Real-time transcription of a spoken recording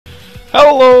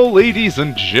Hello ladies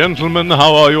and gentlemen,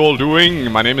 how are you all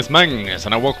doing? My name is Magnus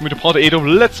and I welcome you to part 8 of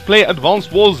Let's Play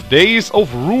Advanced Wars Days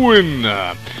of Ruin.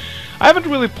 I haven't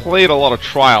really played a lot of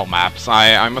trial maps,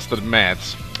 I must admit.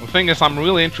 The thing is, I'm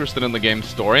really interested in the game's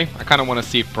story. I kind of want to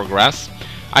see it progress.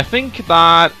 I think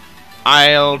that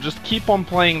I'll just keep on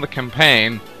playing the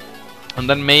campaign, and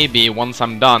then maybe once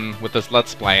I'm done with this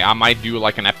Let's Play, I might do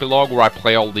like an epilogue where I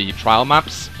play all the trial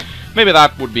maps. Maybe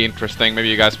that would be interesting, maybe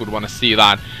you guys would want to see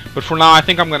that. But for now, I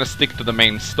think I'm gonna stick to the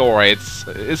main story.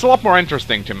 It's a lot more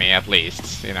interesting to me, at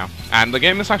least, you know. And the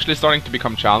game is actually starting to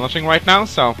become challenging right now,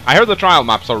 so I heard the trial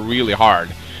maps are really hard,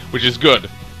 which is good.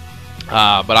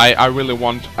 But I really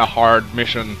want a hard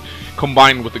mission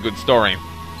combined with a good story.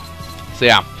 So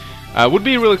yeah. It would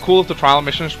be really cool if the trial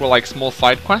missions were like small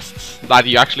side quests that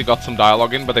you actually got some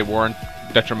dialogue in, but they weren't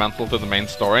detrimental to the main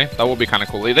story. That would be kind of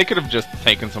cool. They could have just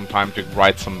taken some time to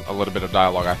write a little bit of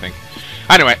dialogue, I think.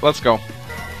 Anyway, let's go.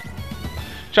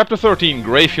 Chapter 13,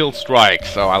 Gayfield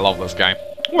strikes. Oh, I love this guy.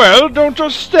 Well, don't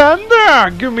just stand there!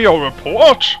 Give me your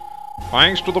report!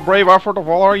 Thanks to the brave effort of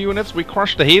all our units, we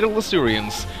crushed the hate of the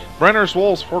Syrians. Brenner's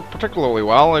walls fought particularly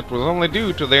well. It was only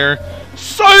due to their...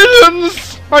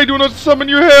 Silence! I do not summon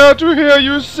you here to hear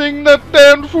you sing that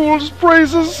damned fool's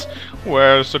praises.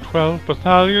 Where's the 12th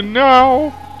Battalion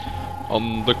now?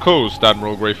 On the coast,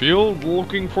 Admiral Gayfield,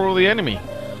 looking for the enemy.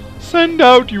 Send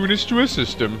out units to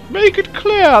assist him. Make it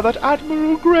clear that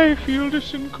Admiral Gayfield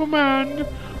is in command.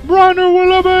 Brenner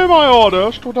will obey my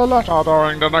orders to the letter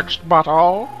during the next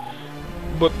battle.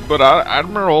 But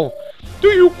Admiral... Do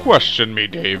you question me,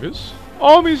 Davis?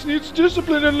 Armies needs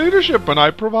discipline and leadership, and I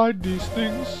provide these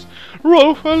things.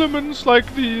 Rough elements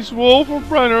like these, Wolf or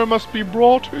Brenner, must be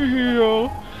brought to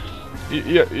heel.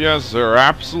 Yes, sir.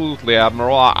 Absolutely,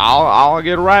 Admiral. I'll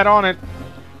get right on it.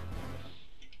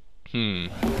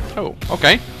 Oh,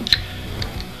 okay.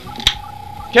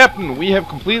 Captain, we have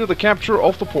completed the capture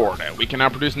of the port, and we can now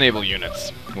produce naval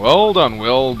units. Well done,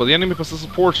 Will, but the enemy possesses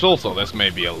ports also. This may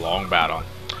be a long battle.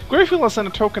 Gayfield has sent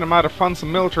a token amount of funds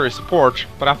and military support,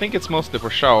 but I think it's mostly for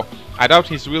show. I doubt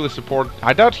he really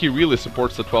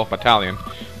supports the 12th Battalion.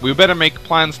 We better make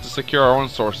plans to secure our own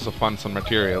sources of funds and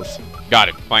materials. Got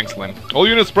it. Thanks, Lynn. All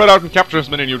units spread out and capture as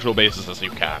many neutral bases as you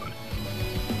can.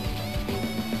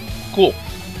 Cool.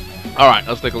 Alright,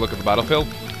 let's take a look at the battlefield.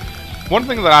 One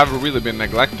thing that I've really been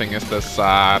neglecting is this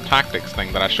tactics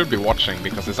thing that I should be watching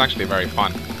because it's actually very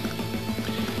fun.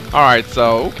 Alright,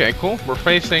 so, okay, cool. We're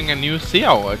facing a new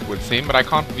CO, it would seem, but I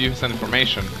can't view his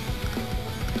information.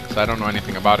 So I don't know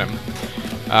anything about him.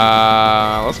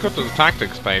 Let's go to the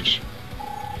tactics page.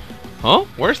 Huh?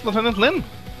 Where's Lieutenant Lin?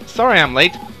 Sorry I'm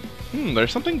late.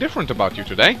 There's something different about you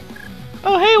today.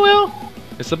 Oh, hey, Will!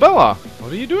 Isabella,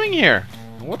 what are you doing here?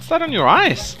 What's that on your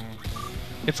eyes?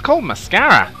 It's called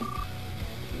mascara.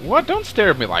 What? Don't stare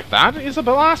at me like that.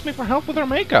 Isabella asked me for help with her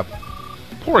makeup.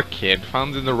 Poor kid,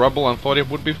 found in the rubble and thought it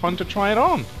would be fun to try it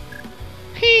on.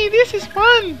 Hey, this is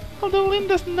fun! Although Lynn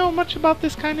doesn't know much about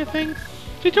this kind of thing.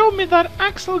 She told me that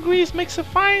Axle grease makes a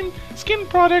fine skin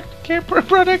care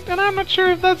product, and I'm not sure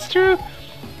if that's true.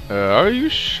 Are you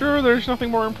sure there's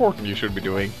nothing more important you should be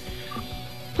doing?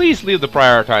 Please leave the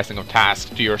prioritizing of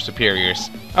tasks to your superiors.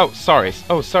 Oh,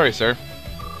 sorry, sir.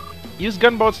 Use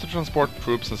gunboats to transport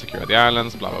troops and secure the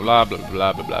islands, blah blah blah blah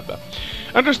blah blah blah blah.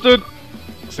 Understood.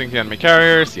 Sink the enemy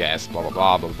carriers, yes, blah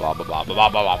blah blah blah blah blah blah blah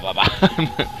blah blah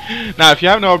blah. Now, if you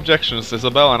have no objections,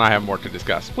 Isabel and I have more to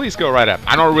discuss. Please go right ahead.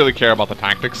 I don't really care about the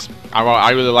tactics.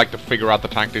 I really like to figure out the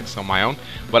tactics on my own,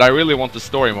 but I really want the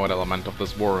story mode element of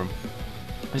this war room.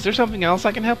 Is there something else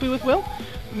I can help you with, Will?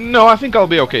 No, I think I'll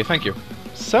be okay, thank you.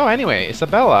 So anyway,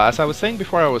 Isabella, as I was saying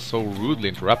before I was so rudely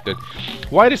interrupted,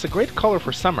 white is a great color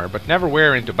for summer, but never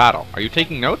wear into battle. Are you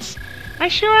taking notes? I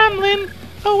sure am, Lynn.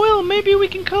 Oh, Will, maybe we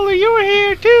can color your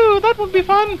hair, too. That would be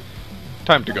fun.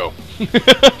 Time to go.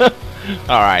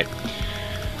 Alright.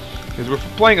 Because we're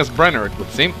playing as Brenner, it would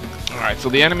seem. Alright, so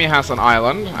the enemy has an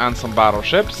island, and some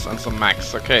battleships, and some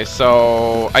mechs. Okay,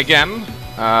 so, again,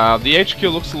 the HQ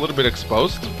looks a little bit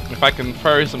exposed. If I can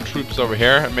ferry some troops over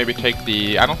here, and maybe take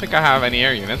the... I don't think I have any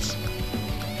air units.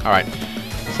 Alright.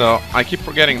 So, I keep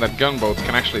forgetting that gunboats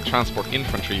can actually transport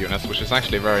infantry units, which is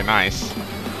actually very nice.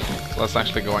 So let's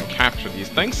actually go and capture these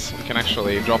things. We can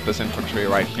actually drop this infantry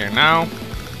right here now.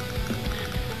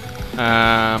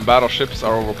 Battleships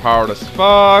are overpowered as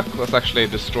fuck. Let's actually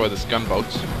destroy this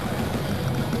gunboat.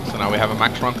 So now we have a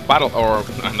max rank battle, or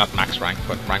not max rank,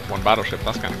 but rank 1 battleship.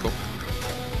 That's kind of cool.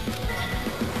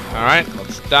 Alright,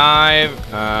 let's dive.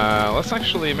 Let's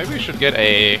actually, maybe we should get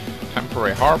a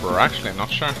temporary harbor. Actually, I'm not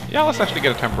sure. Yeah, let's actually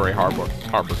get a temporary harbor.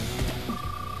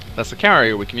 That's a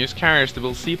carrier. We can use carriers to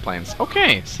build seaplanes.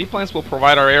 Okay, seaplanes will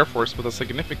provide our air force with a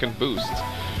significant boost.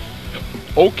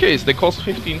 Okay, so they cost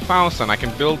 15,000. I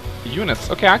can build units.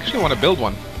 Okay, I actually want to build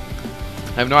one.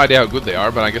 I have no idea how good they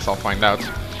are, but I guess I'll find out.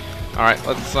 Alright,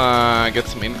 let's get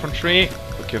some infantry.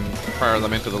 We can fire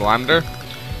them into the lander.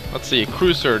 Let's see,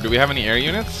 cruiser. Do we have any air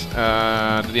units?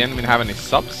 Do the enemy have any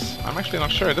subs? I'm actually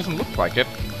not sure. It doesn't look like it.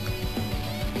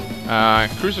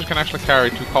 Cruisers can actually carry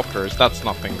 2 copters. That's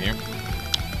nothing new.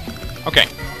 Okay.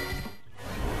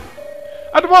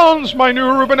 Advance, my new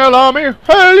Rubinel army!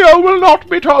 Failure will not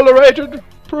be tolerated!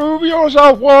 Prove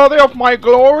yourself worthy of my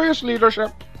glorious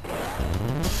leadership!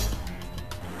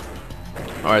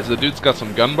 Alright, so the dude's got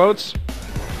some gunboats.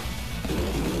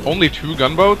 Only 2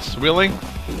 gunboats? Really?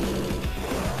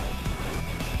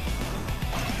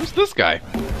 Who's this guy?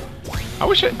 I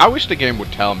wish the game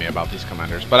would tell me about these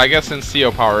commanders, but I guess since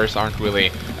CO powers aren't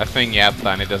really a thing yet,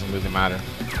 then it doesn't really matter.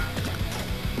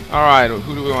 Alright,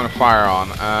 who do we want to fire on?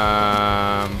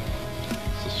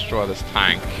 Let's destroy this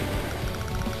tank.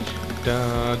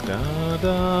 Da, da,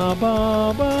 da,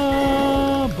 ba,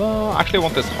 ba, ba. Actually, I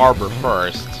want this harbor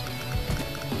first.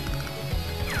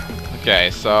 Okay,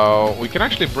 so we can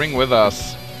actually bring with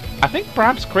us... I think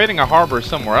perhaps creating a harbor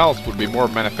somewhere else would be more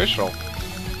beneficial.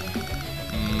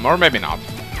 Or maybe not.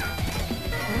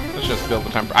 Let's just build a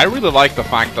temporary... I really like the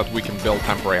fact that we can build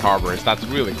temporary harbors. That's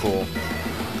really cool.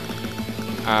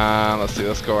 Let's see,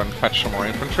 let's go and fetch some more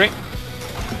infantry.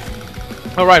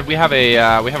 Alright, we have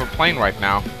a plane right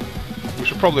now. We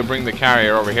should probably bring the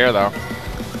carrier over here though.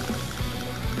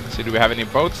 Let's see, do we have any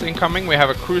boats incoming? We have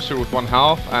a cruiser with 1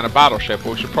 health and a battleship.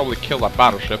 We should probably kill that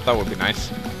battleship, that would be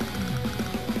nice.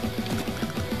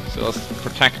 So let's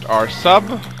protect our sub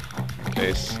in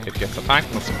case it gets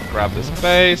attacked. Let's grab this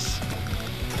base.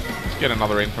 Let's get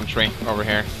another infantry over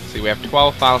here. See, we have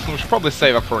 12,000. We should probably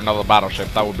save up for another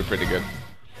battleship. That would be pretty good.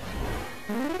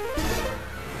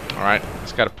 Alright,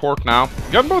 it's got a port now.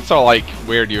 Gunboats are like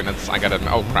weird units, I gotta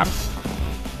admit. Oh crap.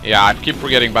 Yeah, I keep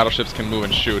forgetting battleships can move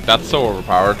and shoot. That's so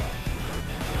overpowered.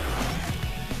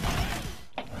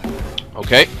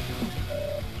 Okay.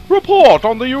 Report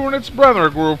on the unit's Brenner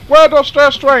group. Where does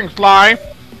their strength lie?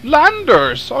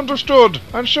 Landers! Understood.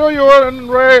 And show you and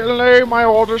relay my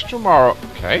orders tomorrow.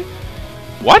 Okay.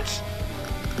 What?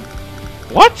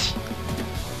 What?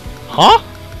 Huh?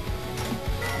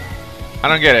 I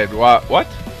don't get it. What?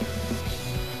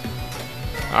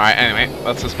 Alright, anyway,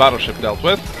 that's this battleship dealt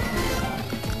with.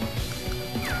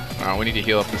 We need to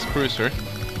heal up this cruiser.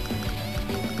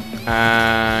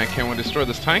 Can we destroy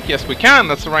this tank? Yes, we can!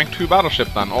 That's a rank 2 battleship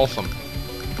then, awesome.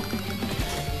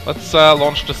 Let's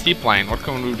launch the seaplane. What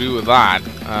can we do with that?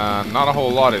 Not a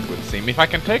whole lot, it would seem. If I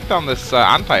can take down this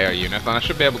anti-air unit, then I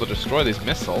should be able to destroy these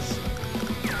missiles.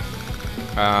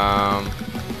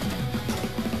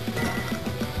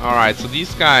 Alright, so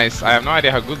these guys, I have no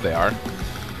idea how good they are.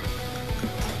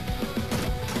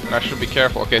 I should be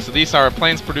careful. Okay, so these are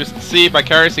planes produced at sea by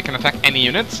carriers. It can attack any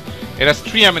units. It has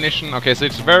 3 ammunition. Okay, so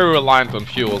it's very reliant on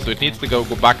fuel, so it needs to go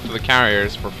back to the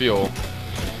carriers for fuel.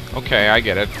 Okay, I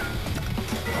get it.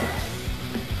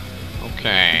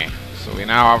 Okay, so we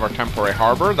now have our temporary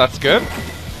harbor. That's good.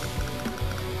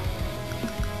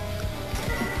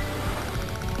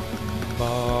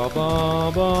 Ba,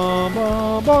 ba, ba,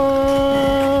 ba,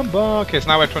 ba, ba. Okay, so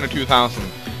now we have 22,000.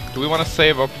 Do we want to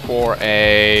save up for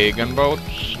a gunboat?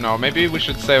 No, maybe we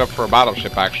should save up for a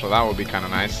battleship, actually. That would be kind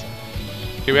of nice.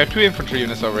 Okay, we have 2 infantry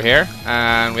units over here,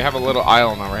 and we have a little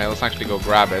island over here. Let's actually go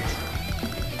grab it.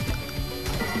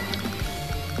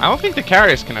 I don't think the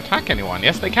carriers can attack anyone.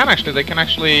 Yes, they can actually. They can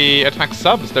actually attack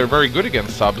subs. They're very good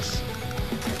against subs.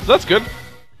 So that's good.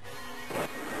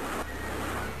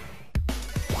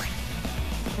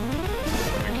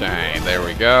 Okay, there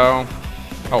we go.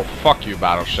 Oh, fuck you,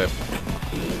 battleship.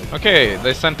 Okay,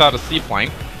 they sent out a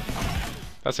seaplane.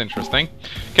 That's interesting.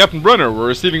 Captain Brenner, we're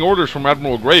receiving orders from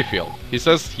Admiral Gayfield. He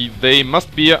says they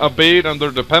must be obeyed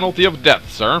under the penalty of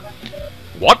death, sir.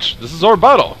 What? This is our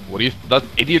battle. What do that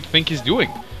idiot think he's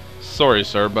doing? Sorry,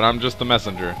 sir, but I'm just the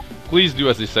messenger. Please do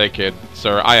as you say, kid.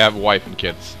 Sir, I have a wife and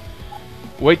kids.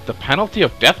 Wait, the penalty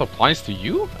of death applies to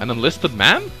you? An enlisted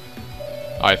man?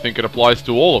 I think it applies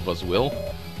to all of us, Will.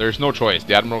 There's no choice.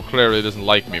 The Admiral clearly doesn't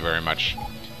like me very much.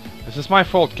 This is my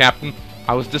fault, Captain.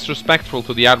 I was disrespectful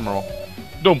to the Admiral.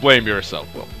 Don't blame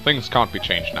yourself, Will. Things can't be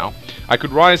changed now. I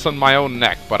could rise on my own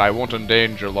neck, but I won't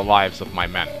endanger the lives of my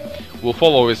men. We'll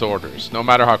follow his orders, no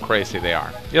matter how crazy they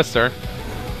are. Yes, sir.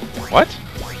 What?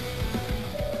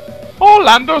 All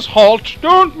landers halt!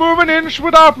 Don't move an inch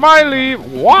without my leave!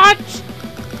 What?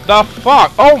 The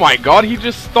fuck? Oh my god, he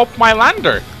just stopped my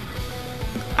lander!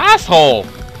 Asshole!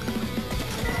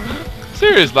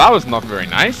 Seriously, that was not very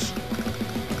nice.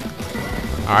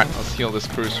 Alright, let's heal this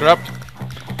cruiser up.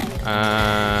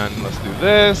 And let's do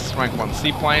this. Rank 1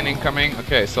 seaplane incoming.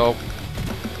 Okay, so...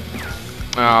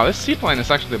 this seaplane is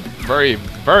actually very,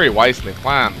 very wisely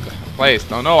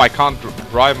placed. Oh no, I can't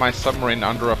drive my submarine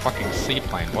under a fucking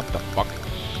seaplane. What the fuck?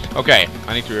 Okay,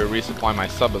 I need to resupply my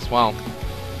sub as well.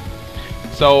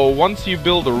 So, once you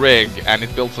build a rig and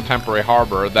it builds a temporary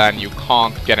harbor, then you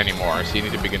can't get any more. So you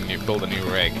need to build a new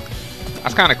rig.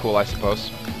 That's kind of cool, I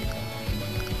suppose.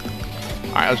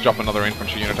 Alright, let's drop another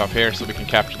infantry unit up here so we can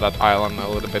capture that island a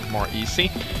little bit more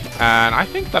easy. And I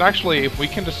think that actually, if we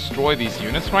can destroy these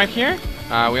units right here,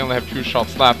 we only have 2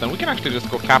 shots left, then we can actually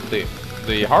just go cap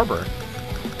the harbor.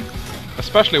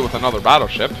 Especially with another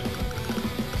battleship.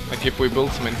 Like if we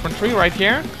build some infantry right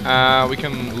here, we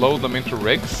can load them into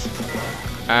rigs.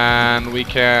 And we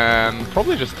can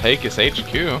probably just take his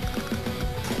HQ.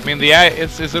 I mean, the AI,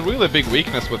 it's a really big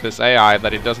weakness with this AI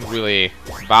that it doesn't really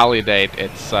validate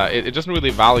its, it doesn't really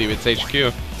value its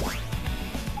HQ.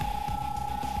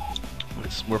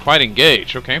 We're fighting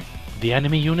Gage, okay. The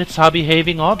enemy units are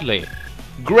behaving oddly.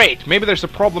 Great, maybe there's a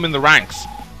problem in the ranks.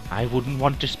 I wouldn't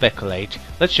want to speculate.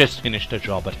 Let's just finish the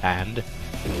job at hand.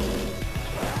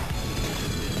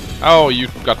 Oh, you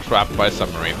got trapped by a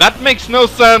submarine. That makes no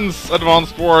sense,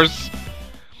 Advanced Wars!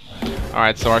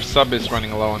 Alright, so our sub is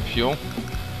running low on fuel.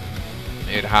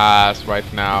 It has right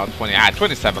now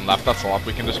 27 left, that's a lot.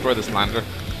 We can destroy this lander.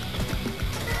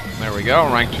 There we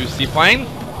go, rank 2 seaplane.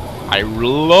 I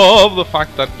love the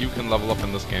fact that you can level up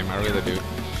in this game, I really do.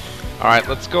 Alright,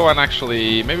 let's go and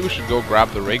actually... maybe we should go grab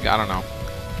the rig, I don't know.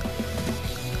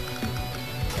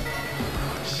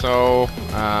 So,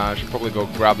 I should probably go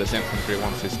grab this infantry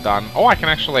once it's done. Oh, I can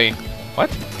actually... what?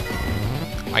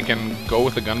 I can go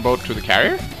with the gunboat to the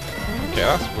carrier? Okay,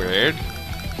 that's weird.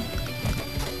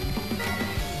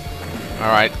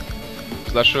 Alright.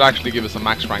 So that should actually give us a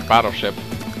max rank battleship.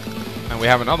 And we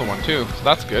have another one too, so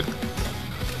that's good.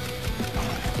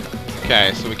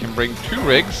 Okay, so we can bring 2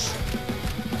 rigs.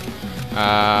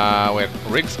 Wait,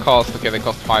 rigs cost... okay, they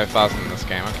cost 5,000 in this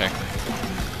game, okay.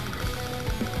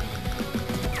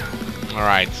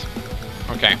 Alright.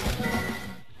 Okay.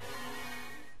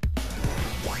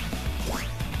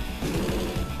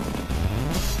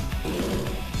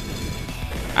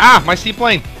 Ah! My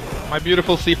seaplane! My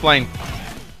beautiful seaplane.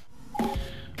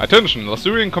 Attention,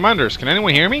 Lasurian commanders, can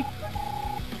anyone hear me?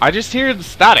 I just hear the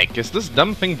static. Is this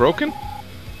dumb thing broken?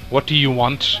 What do you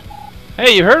want?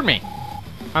 Hey, you heard me!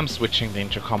 I'm switching the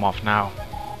intercom off now.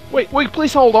 Wait,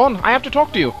 please hold on. I have to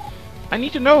talk to you. I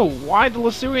need to know why the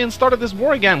Lasurians started this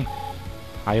war again.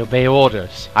 I obey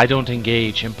orders. I don't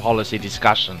engage in policy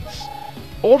discussions.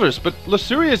 Orders? But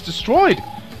Lasuria is destroyed!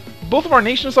 Both of our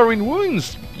nations are in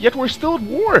ruins, yet we're still at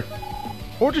war!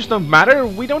 Orders don't matter,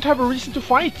 we don't have a reason to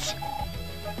fight!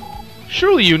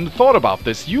 Surely you thought about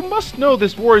this, you must know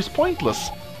this war is pointless!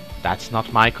 That's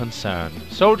not my concern.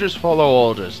 Soldiers follow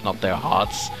orders, not their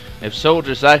hearts. If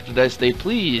soldiers acted as they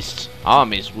pleased,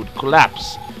 armies would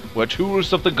collapse. We're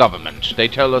tools of the government. They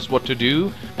tell us what to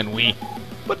do, and we...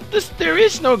 But there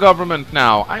is no government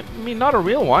now. I mean, not a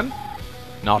real one.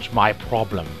 Not my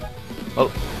problem.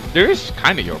 Well, there is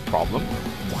kind of your problem.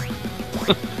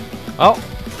 Well,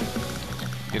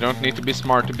 you don't need to be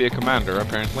smart to be a commander,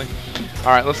 apparently.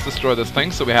 Alright, let's destroy this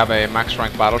thing so we have a max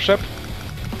rank battleship.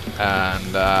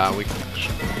 And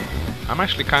I'm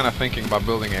actually kind of thinking about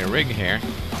building a rig here.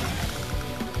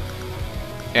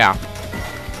 Yeah.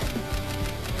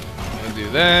 We'll do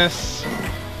this.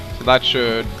 So that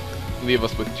should leave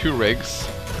us with 2 rigs.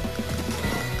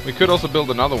 We could also build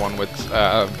another one with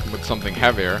something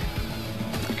heavier.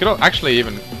 We could actually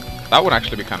even... that would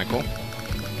actually be kind of cool.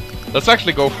 Let's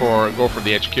actually go for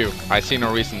the HQ. I see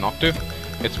no reason not to.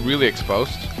 It's really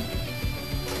exposed.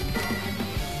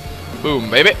 Boom,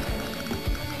 baby!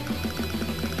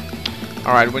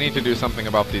 Alright, we need to do something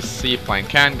about this seaplane.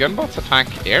 Can gunboats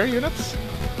attack air units?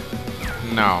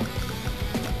 No.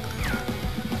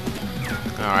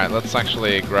 Alright, let's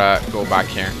actually go back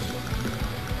here.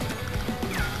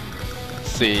 Let's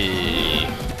see...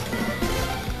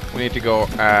 we need to go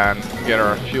and get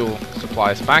our fuel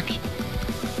supplies back.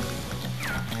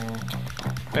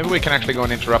 Maybe we can actually go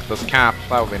and interrupt this cap.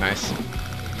 That would be nice.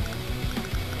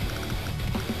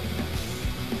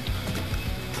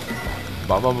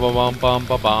 Ba ba ba ba ba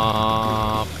ba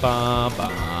ba ba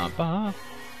ba ba.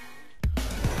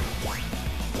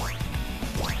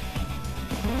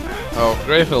 Oh,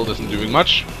 Gayfield isn't doing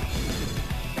much.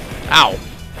 Ow.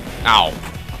 Ow.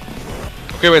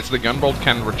 Okay, wait, so the gunbolt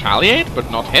can retaliate, but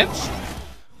not hit?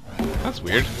 That's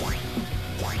weird.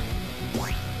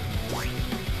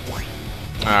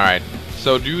 Alright,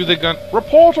 So do the gun...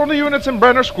 Report on the units in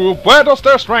Brenner's group. Where does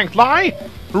their strength lie?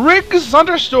 Rigs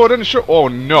understood and sure... Oh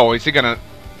no, is he gonna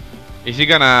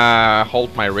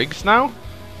halt my rigs now?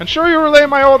 Ensure you relay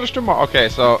my orders tomorrow. Okay,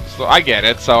 so I get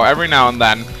it. So every now and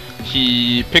then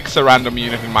he picks a random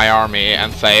unit in my army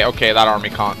and say, okay, that army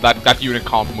can't, that unit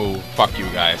can't move. Fuck you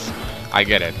guys. I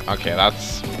get it. Okay,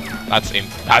 that's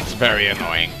very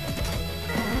annoying.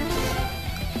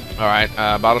 All right,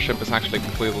 battleship is actually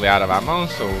completely out of ammo,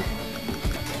 so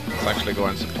let's actually go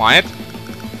and supply it.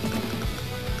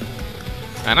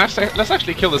 And let's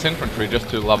actually kill this infantry just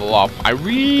to level up. I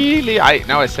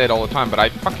know I say it all the time, but I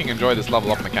fucking enjoy this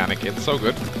level up mechanic. It's so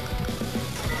good.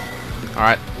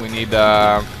 Alright, we need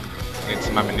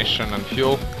some ammunition and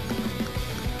fuel.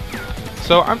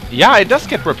 So, yeah, it does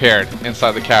get repaired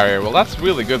inside the carrier. Well, that's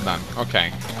really good then.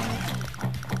 Okay.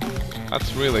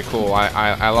 That's really cool.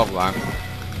 I love that.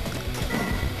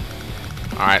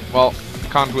 Alright, well,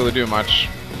 can't really do much.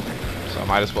 So I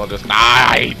might as well just...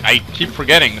 I keep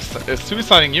forgetting.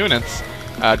 Suiciding units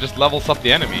just levels up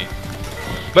the enemy.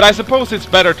 But I suppose it's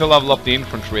better to level up the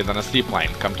infantry than a seaplane,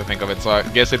 come to think of it. So I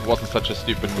guess it wasn't such a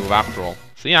stupid move after all.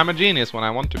 See, I'm a genius when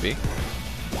I want to be.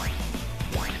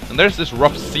 And there's this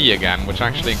rough sea again, which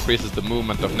actually increases the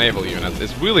movement of naval units.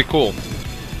 It's really cool.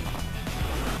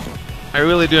 I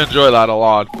really do enjoy that a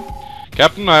lot.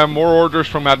 Captain, I have more orders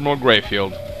from Admiral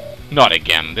Gayfield. Not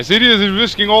again. This idiot is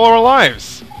risking all our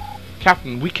lives.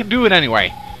 Captain, we can do it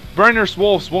anyway. Brenner's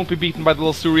wolves won't be beaten by the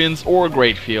Lasurians or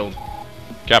Gayfield.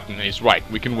 Captain, he's right.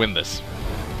 We can win this.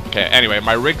 Okay, anyway,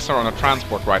 my rigs are on a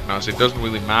transport right now, so it doesn't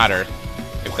really matter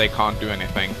if they can't do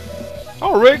anything.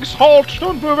 Oh, rigs, halt!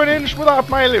 Don't move an inch without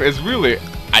my leave. It's really...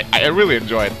 I really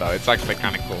enjoy it, though. It's actually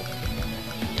kind of cool.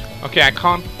 Okay, I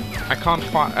can't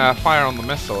fire on the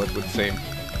missile, it would seem,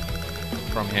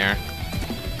 from here.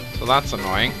 So that's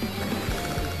annoying.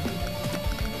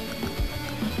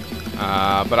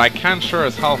 But I can sure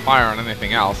as hell fire on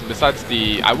anything else. And besides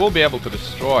I will be able to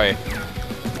destroy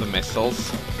the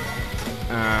missiles.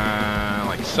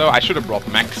 Like so. I should have brought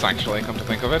mechs, actually, come to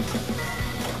think of it.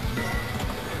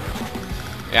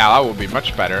 Yeah, that would be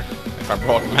much better if I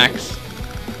brought mechs.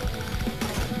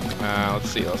 Let's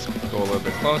see, let's go a little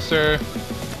bit closer.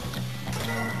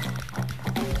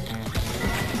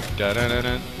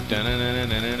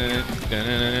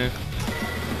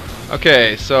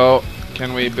 Okay, so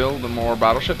can we build more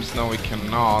battleships? No, we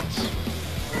cannot.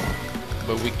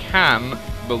 But we can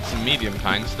build some medium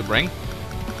tanks to bring.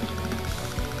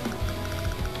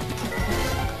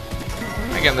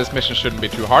 Again, this mission shouldn't be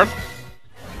too hard.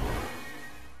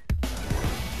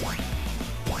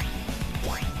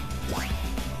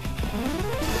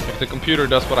 If the computer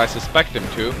does what I suspect him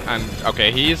to, and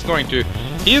okay, he is going to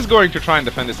try and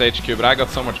defend his HQ, but I got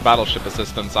so much battleship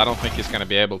assistance, I don't think he's going to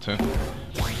be able to.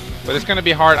 But it's going to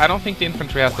be hard. I don't think the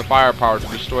infantry has the firepower to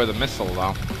destroy the missile,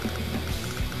 though.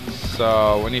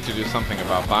 So we need to do something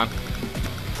about that.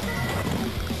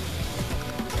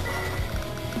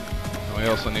 And we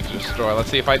also need to destroy. Let's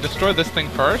see, if I destroy this thing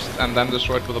first and then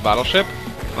destroy it with a battleship,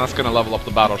 that's going to level up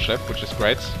the battleship, which is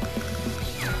great.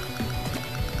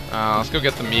 Let's go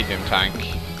get the medium tank.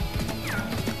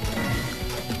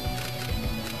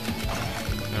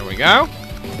 There we go.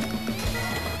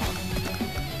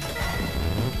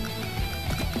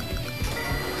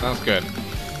 Sounds good.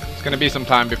 It's gonna be some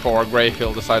time before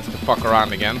Gayfield decides to fuck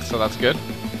around again, so that's good.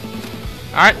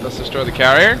 Alright, let's destroy the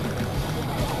carrier.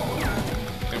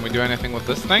 Can we do anything with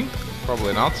this thing?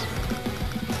 Probably not.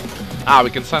 Ah,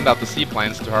 we can send out the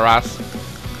seaplanes to harass.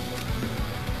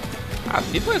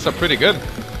 Seaplanes are pretty good.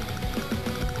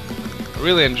 I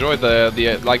really enjoy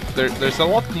like, there's a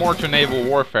lot more to naval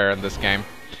warfare in this game.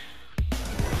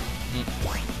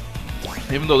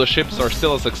 Even though the ships are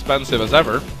still as expensive as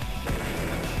ever.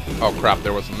 Oh crap,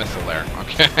 there was a missile there.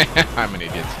 Okay, I'm an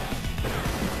idiot.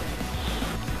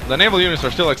 The naval units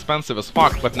are still expensive as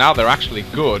fuck, but now they're actually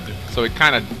good. So it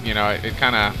kind of, you know, it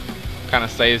kind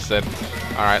of saves it.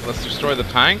 Alright, let's destroy the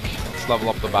tank. Let's level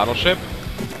up the battleship.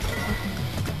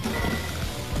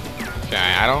 Okay,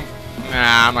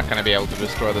 I'm not going to be able to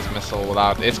destroy this missile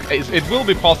without... It will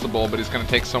be possible, but it's going to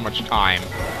take so much time.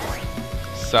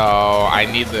 So I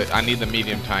need the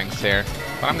medium tanks here.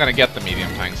 But I'm going to get the medium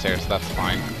tanks here, so that's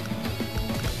fine.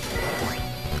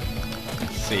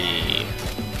 See.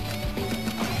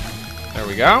 There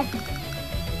we go.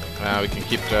 We can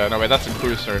keep the... No, wait, that's a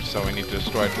cruiser, so we need to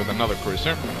destroy it with another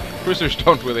cruiser. Cruisers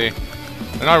don't really...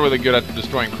 They're not really good at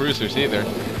destroying cruisers either.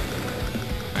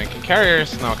 And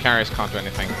carriers... No, carriers can't do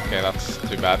anything. Okay, that's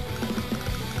too bad.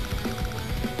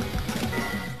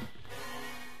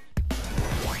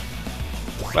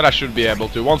 But I should be able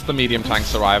to. Once the medium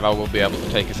tanks arrive, I will be able to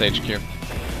take his HQ.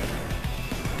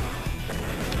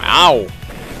 Ow!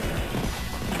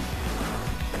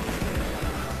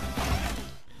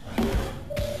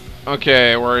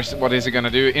 Okay, what is he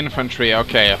gonna do? Infantry,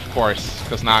 okay, of course.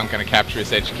 Because now I'm gonna capture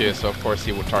his HQ, so of course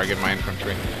he would target my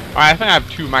infantry. Alright, I think I have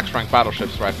 2 max rank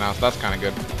battleships right now, so that's kinda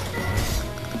good.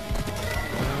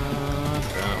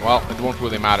 Well, it won't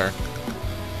really matter.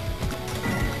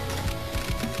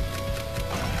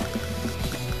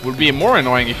 Would be more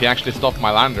annoying if he actually stopped my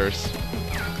landers.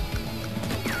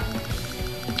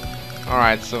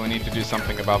 Alright, so we need to do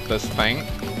something about this thing.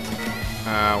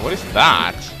 What is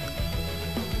that?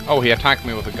 Oh, he attacked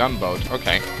me with a gunboat.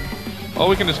 Okay. Well,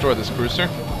 we can destroy this cruiser.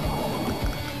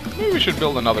 Maybe we should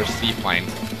build another seaplane.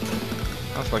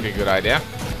 That's like a good idea.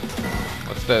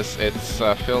 What's this? It's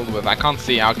filled with... I can't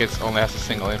see. Okay, it only has a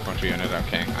single infantry unit.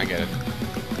 Okay, I get it.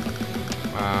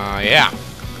 Yeah.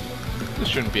 This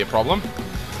shouldn't be a problem.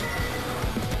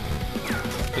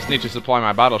 Just need to supply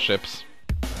my battleships.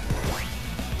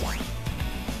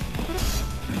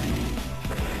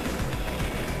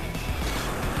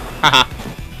 Haha.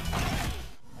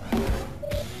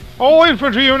 All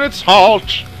infantry units,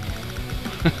 halt!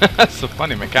 That's a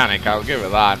funny mechanic, I'll give it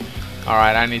that.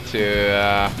 Alright, I need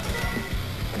to...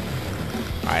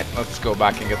 Alright, let's go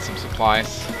back and get some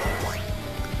supplies.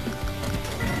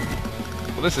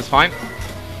 Well, this is fine.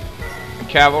 The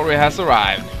cavalry has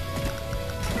arrived.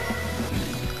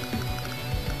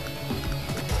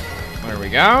 There we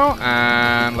go,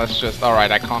 and let's just...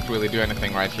 Alright, I can't really do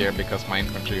anything right here because my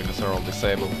infantry units are all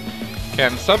disabled. Okay,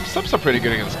 and subs are pretty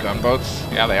good against gunboats.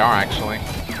 Yeah, they are actually.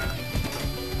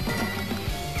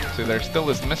 See, there's still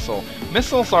this missile.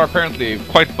 Missiles are apparently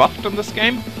quite buffed in this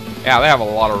game. Yeah, they have a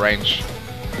lot of range.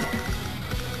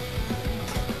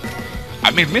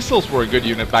 I mean, missiles were a good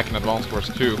unit back in Advanced Wars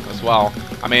 2 as well.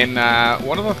 I mean,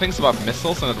 one of the things about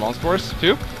missiles in Advanced Wars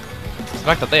 2 is the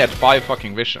fact that they had 5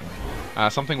 fucking vision.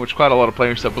 Something which quite a lot of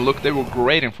players have, but look, they were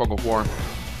great in Fog of War.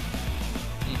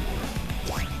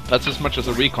 That's as much as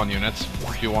a recon unit,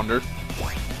 if you wondered.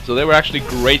 So they were actually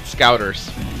great scouters.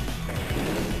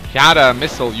 If you had a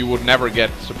missile, you would never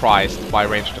get surprised by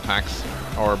ranged attacks,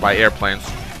 or by airplanes.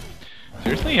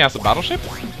 Seriously, he has a battleship?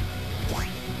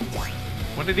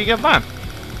 When did he get that?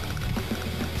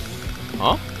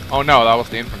 Huh? Oh no, that was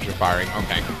the infantry firing,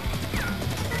 okay.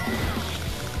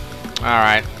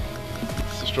 Alright.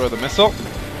 Let's destroy the missile.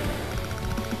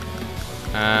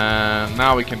 And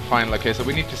now we can find, okay, so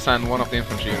we need to send one of the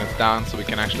infantry units down so we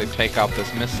can actually take out this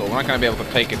missile. We're not going to be able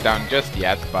to take it down just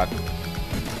yet, but...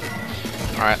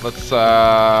 Alright, let's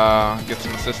get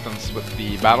some assistance with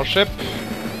the battleship.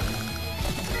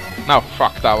 No,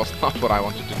 fuck, that was not what I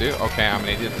wanted to do. Okay, I'm an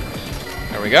idiot.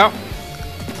 There we go.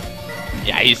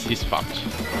 Yeah, he's fucked.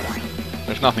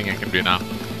 There's nothing I can do now.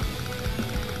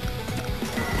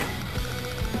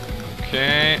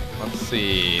 Okay, let's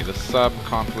see. The sub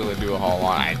can't really do a whole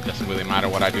lot. It doesn't really matter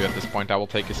what I do at this point. I will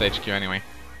take his HQ anyway.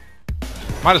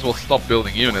 Might as well stop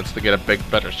building units to get a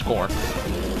better score.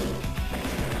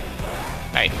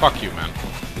 Hey, fuck you, man.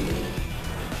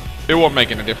 It won't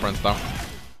make any difference, though.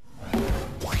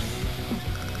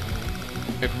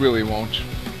 It really won't.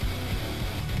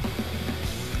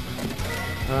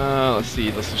 Let's see.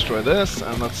 Let's destroy this,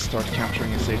 and let's start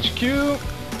capturing his HQ.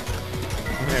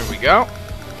 There we go.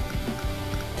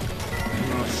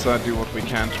 Let's do what we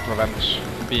can to prevent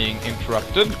being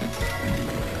interrupted.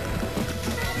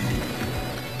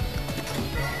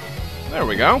 There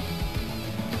we go.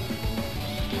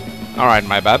 Alright,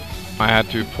 my bad. I had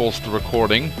to pause the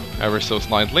recording ever so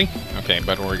slightly. Okay,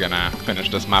 but we're gonna finish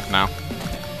this map now.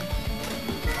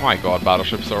 Oh my god,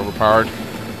 battleships are overpowered.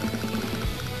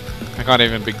 I can't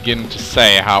even begin to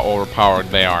say how overpowered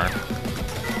they are.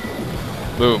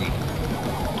 Boom.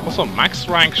 Also, max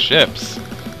rank ships.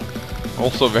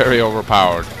 Also very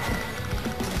overpowered.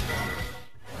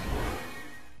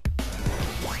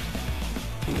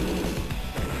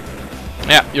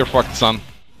 Yeah, you're fucked, son.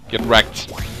 Get wrecked.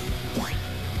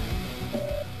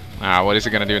 What is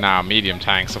he gonna do now? Medium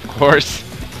tanks, of course.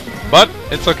 But,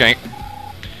 it's okay.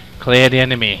 Clear the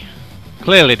enemy.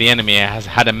 Clearly the enemy has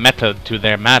had a method to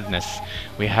their madness.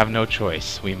 We have no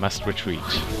choice. We must retreat.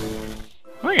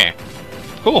 Okay.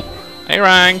 Cool. Hey,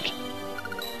 rank.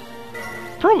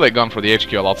 Probably gone for the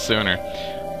HQ a lot sooner.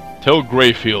 Tell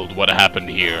Gayfield what happened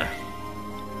here.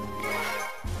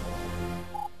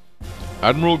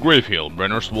 Admiral Gayfield,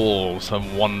 Brenner's wolves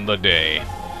have won the day.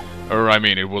 I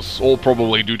mean, it was all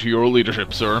probably due to your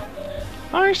leadership, sir.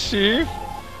 I see.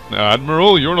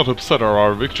 Admiral, you're not upset at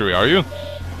our victory, are you?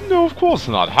 No, of course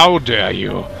not. How dare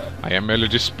you? I am merely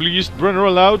displeased Brenner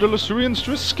allowed the Lusurians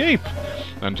to escape.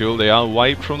 Until they are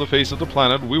wiped from the face of the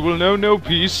planet, we will know no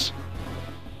peace.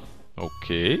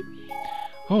 Okay.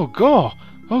 Oh god.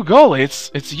 Oh golly,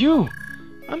 it's you!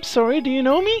 I'm sorry, do you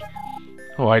know me?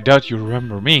 Oh, I doubt you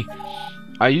remember me.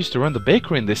 I used to run the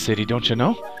bakery in this city, don't you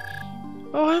know?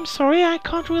 Oh, I'm sorry, I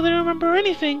can't really remember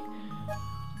anything.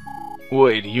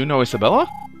 Wait, you know Isabella?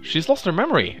 She's lost her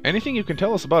memory. Anything you can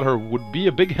tell us about her would be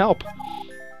a big help.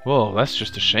 Well, that's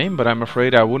just a shame, but I'm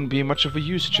afraid I wouldn't be much of a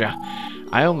use to ya.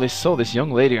 I only saw this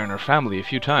young lady and her family a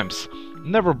few times.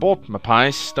 Never bought my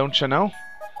pies, don't you know?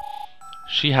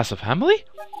 She has a family?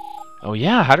 Oh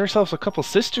yeah, had herself a couple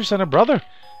sisters and a brother,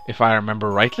 if I remember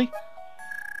rightly.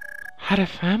 Had a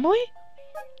family?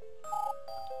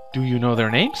 Do you know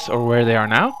their names, or where they are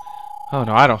now? Oh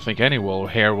no, I don't think anyone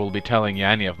here will be telling you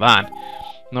any of that.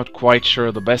 Not quite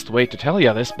sure the best way to tell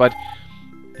you this, but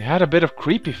they had a bit of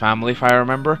creepy family, if I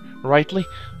remember rightly.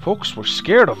 Folks were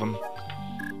scared of them.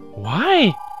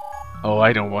 Why? Oh,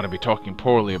 I don't want to be talking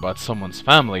poorly about someone's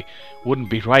family.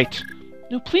 Wouldn't be right.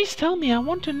 No, please tell me, I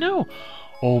want to know.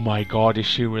 Oh my god, is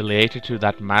she related to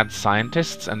that mad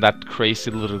scientist and that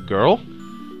crazy little girl?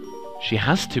 She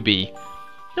has to be.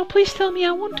 No, please tell me,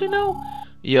 I want to know.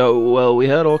 Yeah, well, we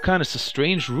had all kinds of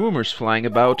strange rumors flying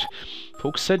about.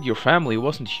 Folks said your family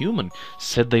wasn't human,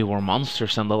 said they were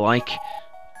monsters and the like.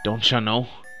 Don't you know?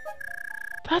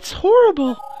 That's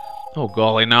horrible. Oh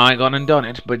golly, now I gone and done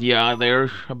it. But yeah, there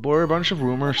were a bunch of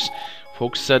rumors.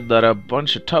 Folks said that a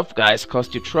bunch of tough guys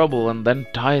caused you trouble and then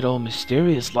died all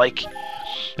mysterious like.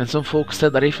 And some folks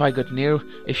said that if you got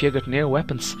near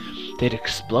weapons, they'd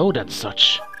explode and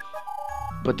such.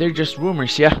 But they're just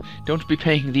rumors, yeah? Don't be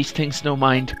paying these things no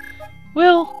mind.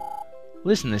 Well,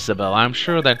 listen, Isabella, I'm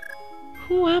sure that...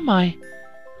 Who am I?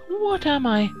 What am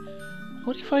I?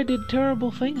 What if I did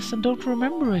terrible things and don't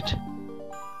remember it?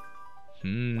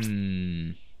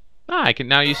 I can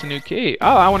now use a new key.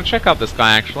 Oh, I want to check out this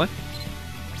guy, actually.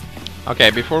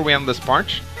 Okay, before we end this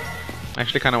part, I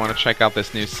actually kind of want to check out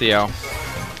this new CO.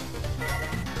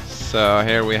 So,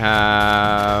 here we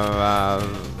have...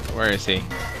 where is he?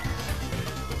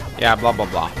 Yeah, blah blah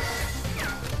blah.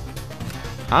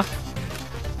 Huh?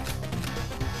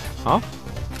 Huh?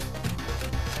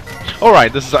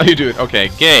 Alright, this is how you do it. Okay,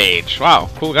 Gauge. Wow,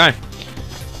 cool guy.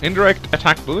 Indirect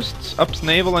attack boosts. Ups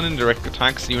naval and indirect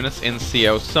attacks units in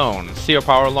CO zone. CO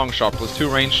power long shot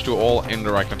 +2 range to all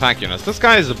indirect attack units. This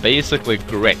guy is basically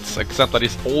Grits, except that he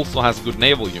also has good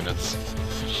naval units.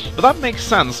 But that makes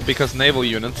sense, because naval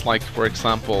units, like for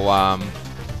example,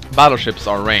 battleships,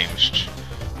 are ranged.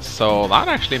 So that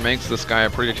actually makes this guy a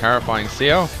pretty terrifying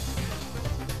CO.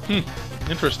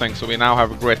 Interesting, so we now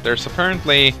have a Grit. There's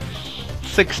apparently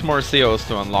 6 more COs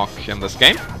to unlock in this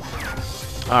game.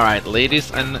 Alright,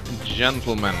 ladies and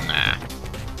gentlemen.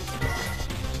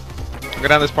 We're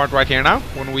gonna end this part right here now.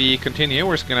 When we continue,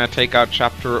 we're just gonna take out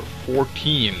chapter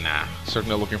 14.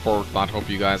 Certainly looking forward to that. Hope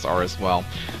you guys are as well.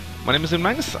 My name is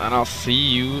Mangs, and I'll see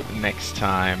you next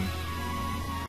time.